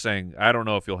 I'm just saying, I don't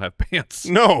know if you'll have pants.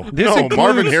 No.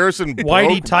 Marvin Harrison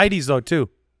whitey tighties though too.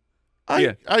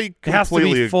 I completely has to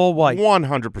be full white.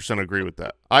 100% agree with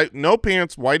that. No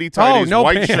pants, whitey tighties, no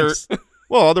white pants. shirt.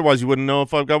 Well, otherwise you wouldn't know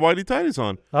if I've got whitey tighties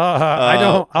on. I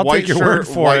don't. I'll white take your shirt, word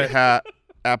for white it. hat,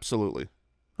 absolutely.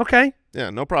 Okay. Yeah,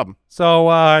 no problem. So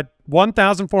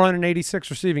 1,486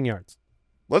 receiving yards.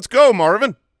 Let's go,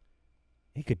 Marvin.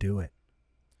 He could do it.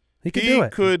 He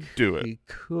could do it. He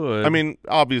could. I mean,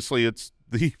 obviously it's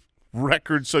the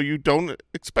record, so you don't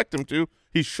expect him to.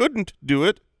 He shouldn't do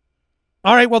it.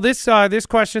 All right. Well, this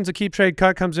question's a keep trade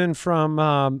cut comes in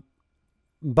from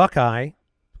Buckeye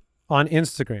on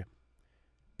Instagram,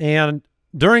 and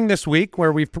during this week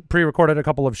where we've pre-recorded a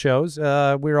couple of shows,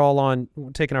 we're all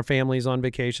taking our families on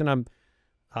vacation. I'm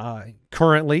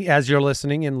currently, as you're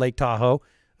listening, in Lake Tahoe.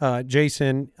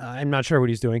 Jason, I'm not sure what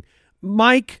he's doing.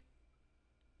 Mike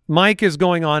is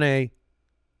going on a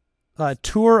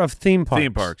tour of theme parks.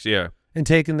 Theme parks, yeah. And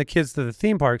taking the kids to the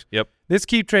theme parks. Yep. This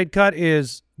keep trade cut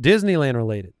is Disneyland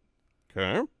related.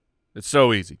 Okay. It's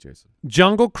so easy, Jason.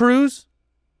 Jungle Cruise,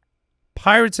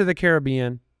 Pirates of the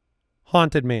Caribbean,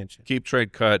 Haunted Mansion. Keep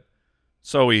trade cut.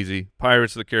 So easy.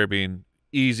 Pirates of the Caribbean.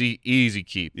 Easy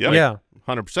keep. Yep. Yeah.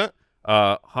 100%.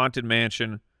 Haunted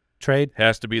Mansion. Trade.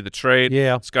 Has to be the trade.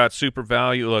 Yeah. It's got super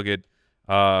value. Look at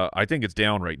I think it's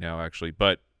down right now actually,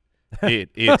 but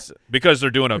it's because they're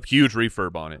doing a huge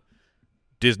refurb on it.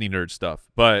 Disney nerd stuff.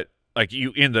 But like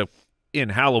in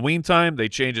Halloween time, they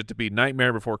change it to be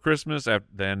Nightmare Before Christmas.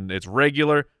 Then it's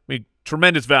regular. I mean,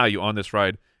 tremendous value on this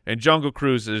ride. And Jungle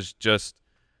Cruise is just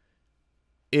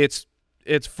it's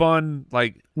fun,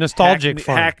 like nostalgic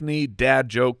fun. Hackney dad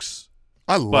jokes.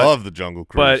 I love the Jungle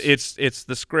Cruise. But it's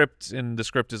the script, and the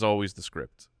script is always the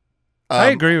script.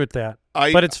 I agree with that.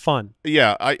 But it's fun.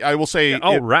 Yeah, I will say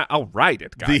I'll write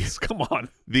it, guys. Come on.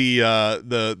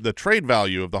 The trade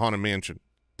value of the Haunted Mansion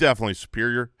definitely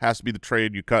superior. Has to be the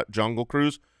trade. You cut Jungle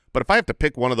Cruise. But if I have to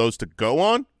pick one of those to go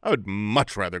on, I would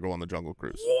much rather go on the Jungle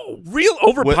Cruise. Whoa, real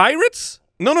over Pirates?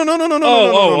 No.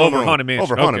 Over Haunted Mansion.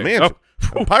 Over Haunted Okay. Mansion.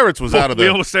 Pirates was out of We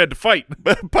the almost had to fight.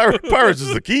 Pirates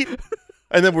is the keep,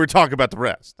 and then we're talking about the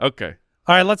rest. Okay.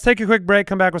 All right, let's take a quick break.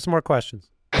 Come back with some more questions.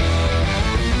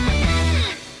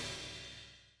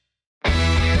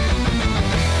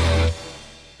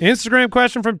 Instagram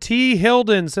question from T.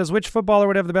 Hilden says, which footballer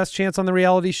would have the best chance on the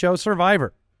reality show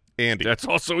Survivor? Andy. That's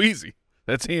also easy.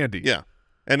 That's handy. Yeah.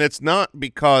 And it's not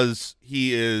because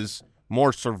he is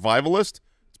more survivalist.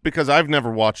 It's because I've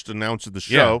never watched an ounce of the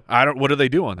show. Yeah. What do they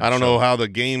do on that I don't show? know how the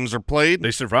games are played.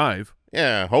 They survive.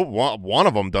 Yeah, hope one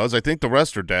of them does. I think the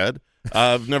rest are dead.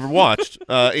 I've never watched.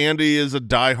 Andy is a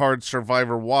diehard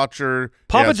Survivor watcher.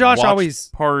 Papa Josh always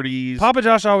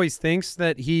thinks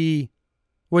that he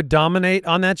would dominate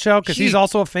on that show because he's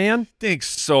also a fan. Thinks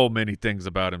so many things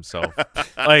about himself.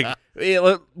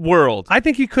 World. I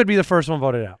think he could be the first one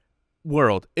voted out.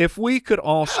 World. If we could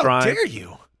all strive dare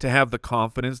you? to have the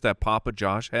confidence that Papa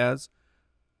Josh has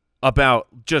about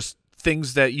just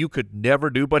things that you could never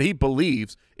do, but he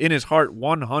believes in his heart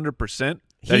 100%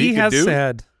 that he has do.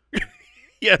 said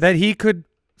Yes. that he could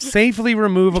safely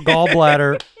remove a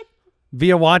gallbladder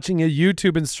via watching a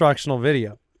YouTube instructional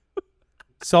video.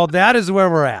 So that is where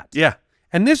we're at. Yeah.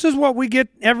 And this is what we get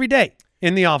every day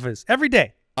in the office. Every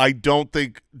day. I don't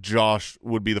think Josh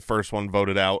would be the first one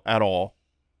voted out at all.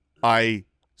 I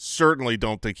certainly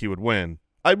don't think he would win.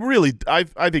 I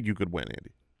think you could win,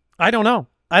 Andy. I don't know.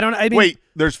 I mean, Wait,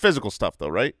 there's physical stuff though,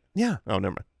 right? Yeah. Oh,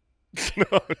 never mind.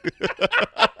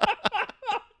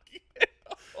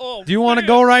 Do you want to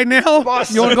go right now?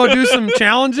 You want to go do some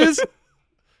challenges?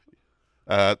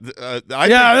 I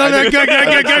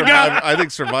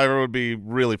think Survivor would be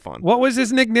really fun. What was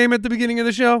his nickname at the beginning of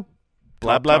the show?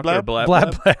 Blah, blah, blah. Blab,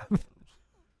 Blab blab.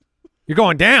 You're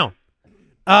going down.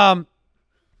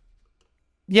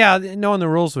 Yeah, knowing the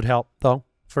rules would help though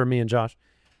for me and Josh.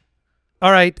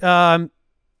 All right.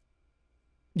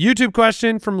 YouTube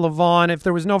question from Levon: if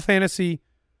there was no fantasy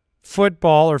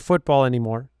football or football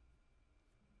anymore,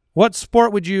 what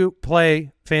sport would you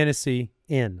play fantasy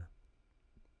in?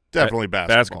 Definitely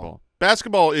basketball.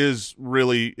 Basketball is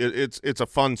really it's a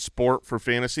fun sport for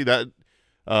fantasy that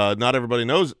not everybody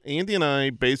knows. Andy and I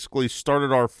basically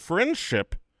started our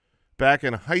friendship back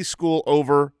in high school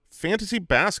over fantasy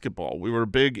basketball. We were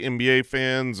big NBA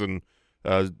fans and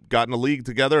got in a league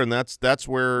together, and that's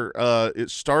where it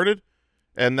started,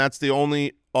 and that's the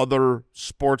only other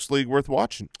sports league worth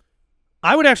watching.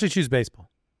 I would actually choose baseball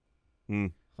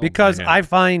because I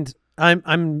find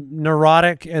I'm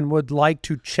neurotic and would like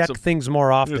to check things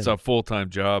more often. It's a full-time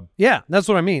job. Yeah, that's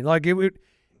what I mean. Like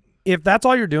if that's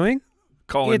all you're doing,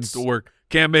 Calling to work.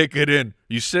 Can't make it in.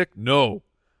 You sick? No.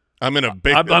 I'm in a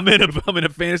big. I'm in a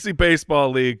fantasy baseball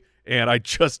league, and I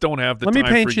just don't have the time. Let me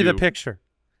paint for you the picture.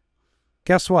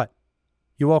 Guess what?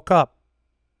 You woke up.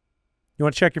 You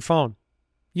want to check your phone.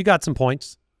 You got some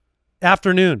points.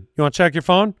 Afternoon. You want to check your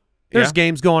phone? There's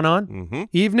games going on. Mm-hmm.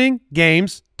 Evening,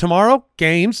 games. Tomorrow,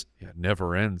 games. Yeah, it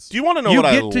never ends. Do you want to know what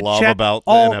I love about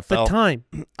the all NFL? The time.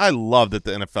 I love that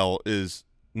the NFL is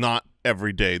not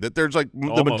every day. That there's like the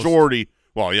Almost. majority.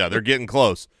 Well, yeah, they're getting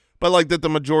close, but like that the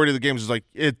majority of the games is like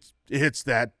it's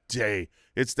that day.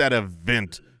 It's that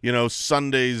event. You know,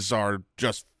 Sundays are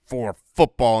just for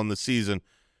football in the season.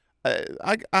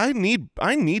 I need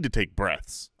to take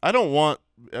breaths. I don't want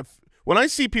when I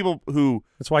see people who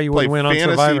That's why you play wouldn't win on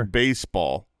fantasy Survivor.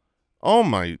 baseball. Oh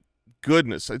my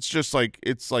goodness, it's just like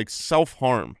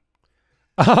self-harm.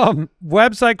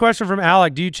 Website question from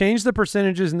Alec: do you change the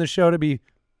percentages in the show to be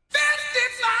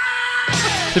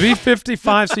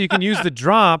 55 so you can use the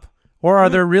drop, or are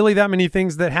there really that many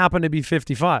things that happen to be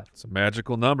 55? It's a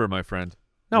magical number, my friend.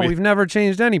 No, we've never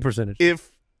changed any percentage.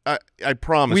 If I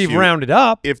promise We've you, rounded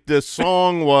up. if the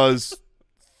song was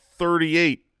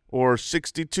 38 or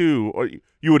 62, or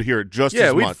you would hear it just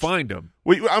as we'd much. find them.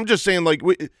 I'm just saying, like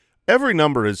every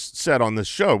number is set on this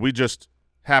show. We just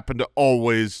happen to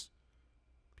always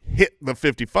hit the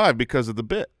 55 because of the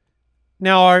bit.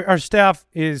 Now, our staff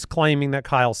is claiming that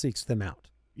Kyle seeks them out.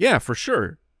 Yeah, for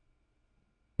sure.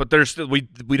 But there's still we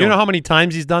don't. You know how many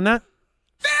times he's done that?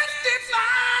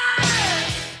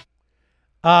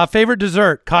 55! Favorite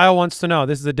dessert? Kyle wants to know.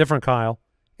 This is a different Kyle.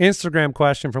 Instagram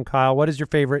question from Kyle. What is your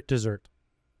favorite dessert?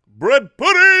 Bread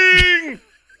pudding!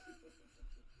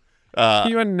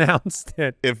 You announced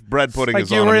it. If bread pudding Like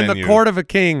is you on were a in menu, the court of a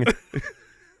king.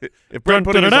 if bread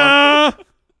pudding is on, Da-da-da!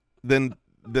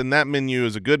 then that menu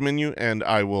is a good menu, and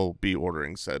I will be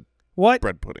ordering said What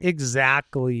bread pudding.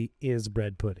 exactly is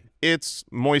bread pudding? It's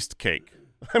moist cake.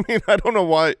 I mean, I don't know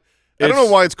why. I don't know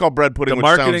why it's called bread pudding. The which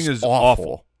marketing sounds is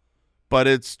awful. but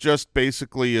it's just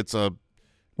basically it's a.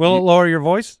 Will it lower your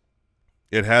voice?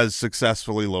 It has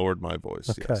successfully lowered my voice.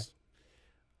 Okay. Yes.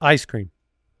 Ice cream.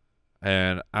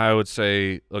 And I would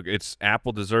say, look, it's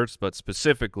apple desserts, but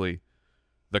specifically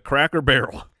the Cracker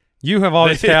Barrel. You have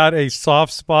always had a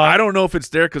soft spot. I don't know if it's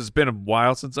there because it's been a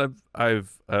while since I've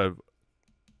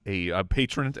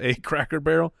patroned a Cracker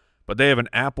Barrel, but they have an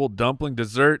apple dumpling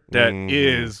dessert that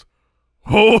is,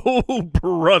 oh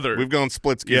brother. We've gone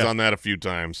split skis on that a few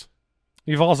times.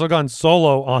 You've also gone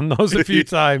solo on those a few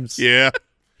times. Yeah.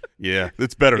 Yeah,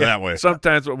 it's better that way.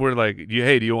 Sometimes we're like,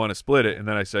 hey, do you want to split it? And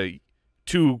then I say,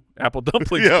 2 apple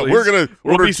dumplings, yeah, please. we're going to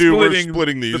order be 2. We're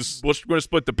splitting these. We're going to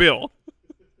split the bill.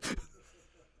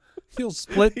 You'll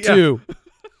split 2.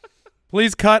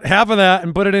 Please cut half of that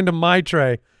and put it into my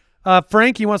tray.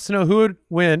 Frankie wants to know who would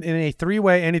win in a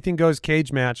 3-way anything goes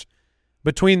cage match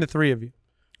between the 3 of you.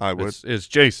 I would. It's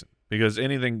Jason, because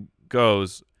anything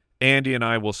goes. Andy and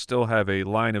I will still have a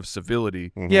line of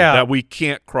civility that we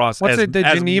can't cross. What's it? The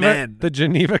Geneva, men. the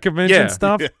Geneva Convention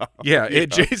stuff. Yeah.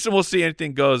 Jason will see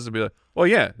anything goes and be like, "Well,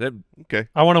 yeah, okay.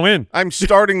 I want to win." I'm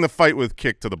starting the fight with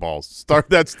kick to the balls.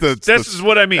 This is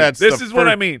what I mean. This is what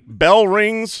I mean. Bell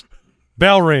rings,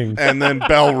 and then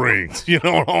bell rings. You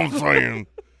know what I'm saying?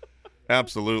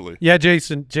 Absolutely. Yeah,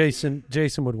 Jason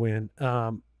would win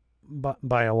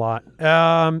by a lot.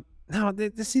 No,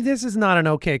 see, this is not an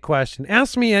okay question.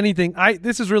 Ask me anything.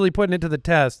 This is really putting it to the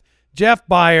test. Jeff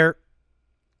Byer,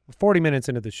 40 minutes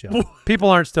into the show. People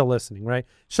aren't still listening, right?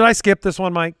 Should I skip this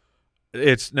one, Mike?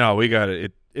 We got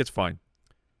it. It's fine.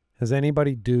 Has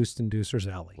anybody deuced in Deucer's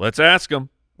Alley? Let's ask them.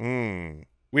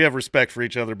 We have respect for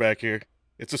each other back here.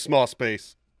 It's a small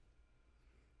space.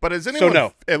 But has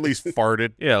anyone at least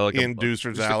farted in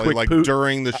Deucer's Alley, like poop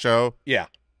during the show? Yeah.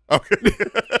 Okay.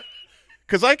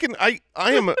 Because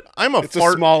I'm a it's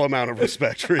a small amount of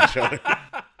respect for each other.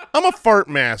 I'm a fart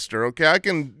master. Okay, I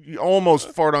can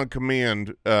almost fart on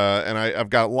command, and I've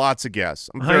got lots of guests.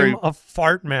 I'm a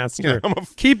fart master. Yeah,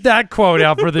 Keep that quote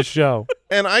out for the show.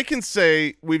 And I can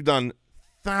say we've done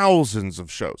thousands of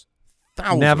shows.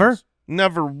 Thousands.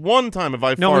 Never one time have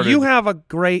I farted. No, you have a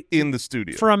great in the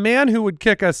studio. For a man who would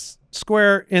kick us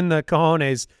square in the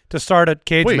cojones to start a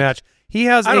cage match, he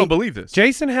has. I don't believe this.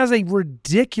 Jason has a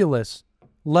ridiculous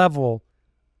level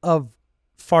of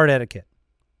fart etiquette.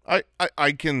 I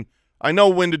know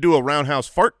when to do a roundhouse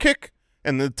fart kick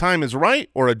and the time is right,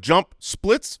 or a jump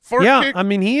splits fart kick. Yeah, I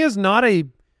mean he's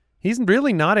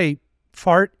really not a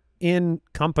fart in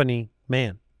company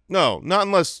man. No, not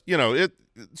unless,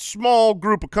 small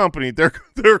group of company. There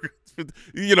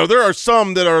are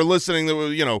some that are listening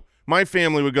that my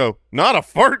family would go, "Not a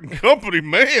fart in company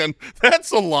man."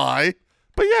 That's a lie.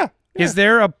 But yeah. Is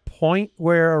there a point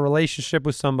where a relationship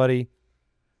with somebody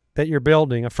that you're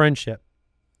building, a friendship,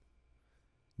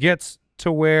 gets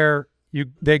to where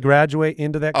they graduate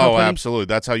into that company? Oh, absolutely.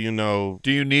 That's how you know.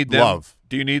 Do you need them? Love.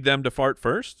 Do you need them to fart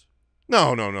first?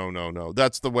 No.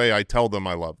 That's the way I tell them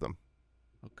I love them.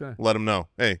 Okay. Let them know.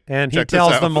 Hey, and he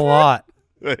tells them a lot.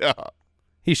 Yeah.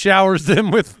 He showers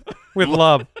them with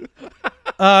love.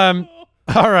 All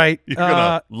right. You're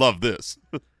gonna love this.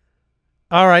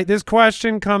 All right. This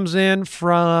question comes in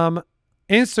from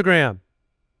Instagram,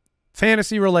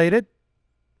 fantasy related,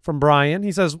 from Brian.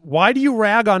 He says, "Why do you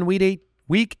rag on Week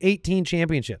 18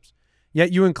 championships,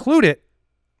 yet you include it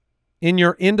in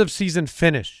your end of season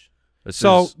finish?"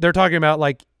 They're talking about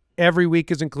like every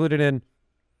week is included in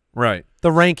the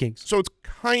rankings. So it's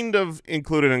kind of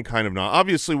included and kind of not.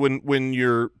 Obviously, when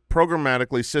you're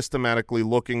programmatically, systematically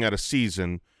looking at a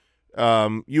season,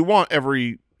 you want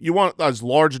as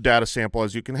large a data sample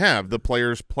as you can have. The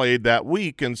players played that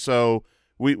week, and so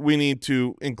we need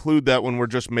to include that when we're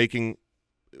just making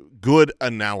good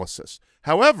analysis.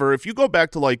 However, if you go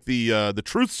back to like the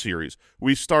Truth series,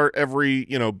 we start every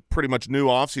pretty much new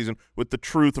offseason with the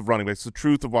truth of running backs, the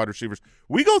truth of wide receivers.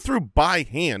 We go through by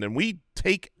hand and we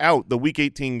take out the Week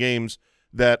 18 games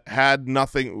that had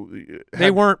nothing. They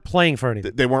weren't playing for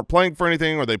anything. They weren't playing for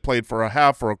anything, or they played for a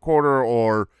half or a quarter,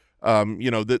 or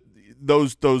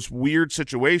those weird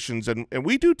situations, and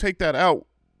we do take that out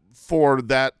for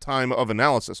that time of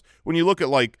analysis. When you look at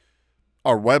like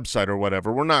our website or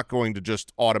whatever, we're not going to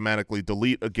just automatically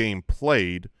delete a game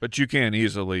played. But you can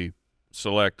easily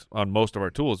select on most of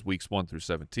our tools weeks 1 through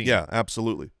 17. Yeah,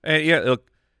 absolutely. And look,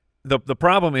 the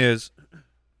problem is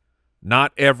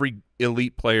not every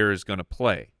elite player is going to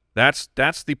play. That's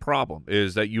the problem,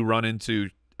 is that you run into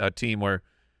a team where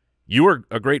you were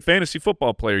a great fantasy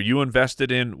football player. You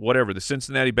invested in whatever, the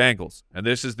Cincinnati Bengals, and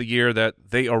this is the year that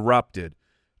they erupted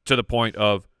to the point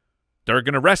of they're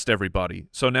going to rest everybody.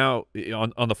 So now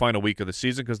on the final week of the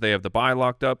season, because they have the bye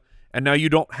locked up, and now you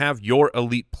don't have your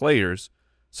elite players.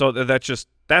 So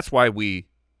that's why we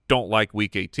don't like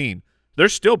Week 18.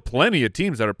 There's still plenty of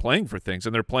teams that are playing for things,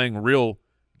 and they're playing real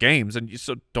games, and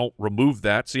so don't remove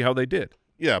that. See how they did.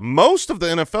 Yeah, most of the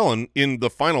NFL in the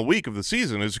final week of the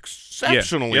season is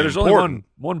exceptionally there's important. only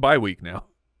one bye week now.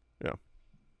 Yeah.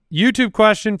 YouTube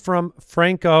question from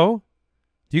Franco.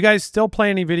 Do you guys still play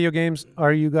any video games?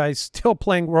 Are you guys still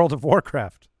playing World of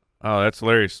Warcraft? Oh, that's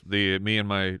hilarious. Me and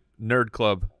my nerd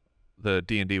club, the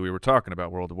D&D, we were talking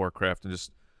about World of Warcraft and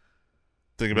just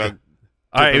Think about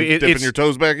dipping your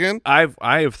toes back in? I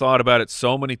have thought about it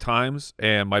so many times,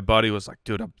 and my buddy was like,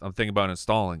 dude, I'm thinking about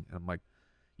installing. And I'm like,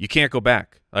 you can't go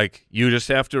back. Like, you just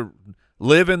have to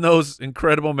live in those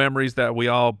incredible memories that we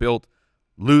all built,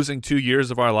 losing 2 years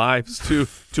of our lives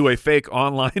to a fake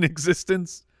online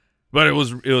existence. But it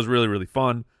was really, really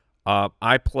fun.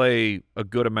 I play a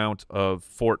good amount of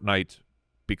Fortnite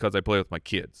because I play with my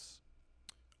kids.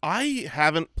 I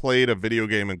haven't played a video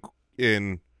game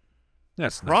in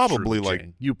That's probably not true, like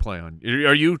Jane. You play on.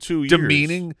 Are you 2 years.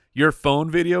 demeaning your phone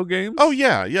video games? Oh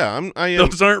yeah. I am.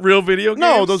 Those aren't real video games.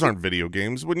 No, those aren't video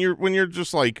games. When you're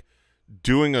just like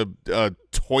doing a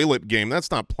toilet game, that's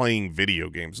not playing video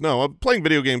games. No, playing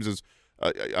video games is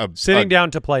Sitting down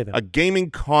to play them. a gaming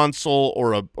console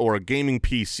or a gaming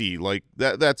PC. Like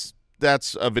that's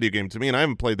a video game to me, and I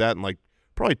haven't played that in like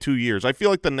probably 2 years. I feel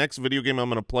like the next video game I'm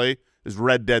going to play is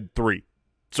Red Dead 3.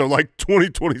 So like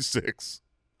 2026.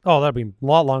 Oh, that'll be a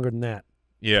lot longer than that.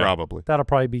 Yeah, Probably. That'll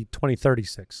probably be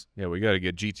 2036. Yeah, we got to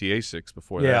get GTA 6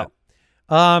 before Yeah.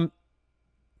 that.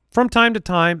 From time to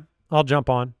time, I'll jump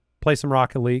on, play some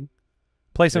Rocket League,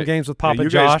 play some games with Papa you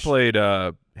Josh. guys played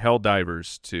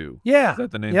Helldivers too. Yeah. Is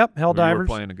that the name? Yep, We were Helldivers.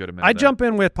 playing a good amount. I of that. jump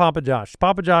in with Papa Josh.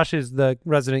 Papa Josh is the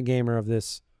resident gamer of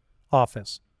this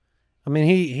office. I mean,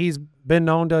 he's been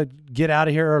known to get out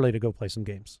of here early to go play some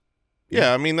games.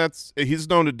 Yeah, I mean he's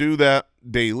known to do that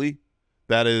daily.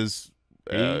 That is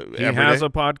He every has day. a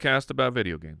podcast about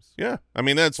video games. Yeah, I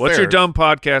mean that's What's fair. your dumb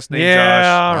podcast name, Yeah,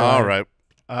 Josh? All right.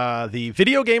 The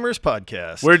Video Gamers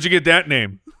Podcast. Where'd you get that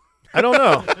name? I don't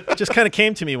know. It just kind of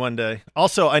came to me one day.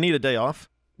 Also, I need a day off.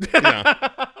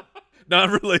 Yeah.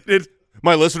 Not related.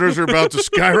 My listeners are about to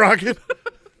skyrocket.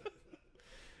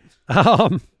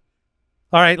 All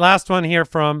right, last one here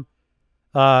from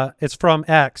it's from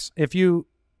X. If you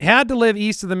had to live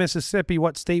east of the Mississippi,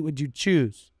 what state would you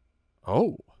choose?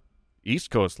 Oh, East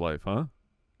Coast life, huh?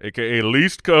 AKA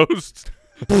least coast.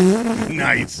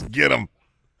 Nice. Get him.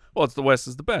 Well, it's the West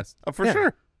is the best. For Yeah.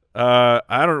 sure.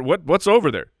 I don't. What's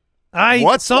over there?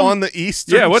 What's on the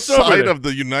eastern what's over side there? of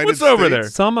the United What's States? over there?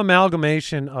 Some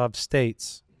amalgamation of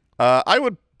states. I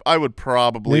would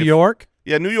probably New York?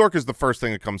 Yeah, New York is the first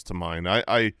thing that comes to mind.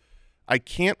 I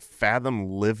can't fathom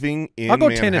living in I'll go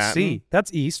Manhattan. Tennessee.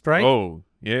 That's east, right? Oh,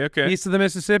 yeah, okay. East of the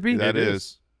Mississippi? That It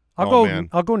is.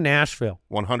 I'll go Nashville.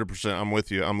 100%. I'm with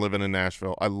you. I'm living in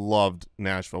Nashville. I loved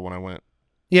Nashville when I went.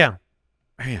 Yeah.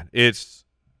 Man,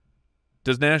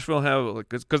 does Nashville have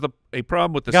because a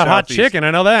problem with the Got hot Southeast, chicken,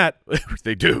 I know that.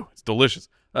 They do. It's delicious.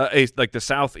 Like the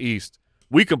Southeast,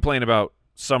 we complain about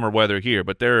summer weather here,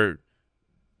 but they are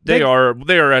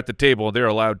at the table. They're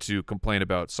allowed to complain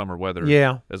about summer weather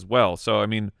Yeah. as well. So I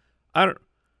mean, I don't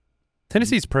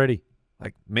Tennessee's pretty.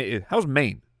 like how's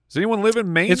Maine? Does anyone live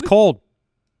in Maine? It's cold.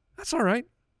 That's all right.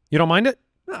 You don't mind it?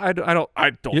 No, I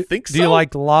don't think so. Do you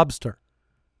like lobster?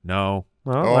 No.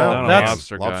 Oh, Oh, well, not a that's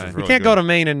lobster guy. lobster's you really can't good. go to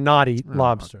Maine and not eat Oh,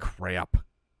 lobster. crap.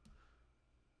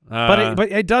 But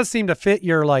it does seem to fit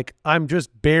your I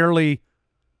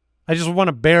just want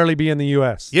to barely be in the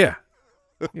U.S. yeah,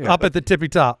 Up at the tippy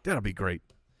top. that'll be great.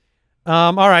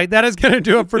 All right, that is going to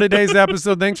do it for today's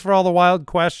episode. Thanks for all the wild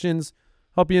questions.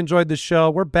 Hope you enjoyed the show.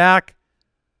 We're back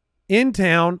in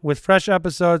town with fresh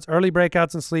episodes, early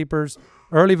breakouts and sleepers,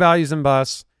 early values and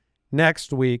busts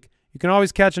next week. You can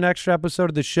always catch an extra episode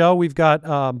of the show. We've got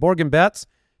Borg and Betts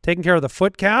taking care of the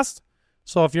Footcast.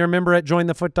 So if you're a member at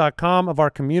jointhefoot.com of our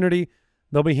community,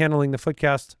 they'll be handling the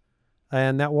Footcast,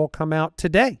 and that will come out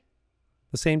today,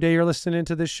 the same day you're listening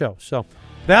to this show. So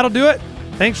that'll do it.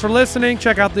 Thanks for listening.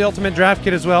 Check out the Ultimate Draft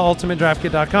Kit as well,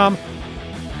 ultimatedraftkit.com.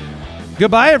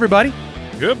 Goodbye, everybody.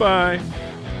 Goodbye.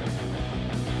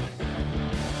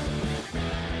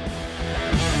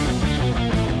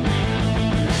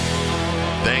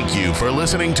 Thank you for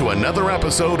listening to another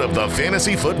episode of the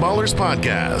Fantasy Footballers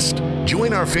Podcast.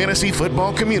 Join our fantasy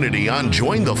football community on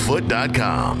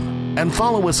jointhefoot.com and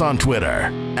follow us on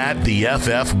Twitter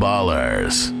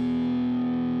 @TheFFBallers.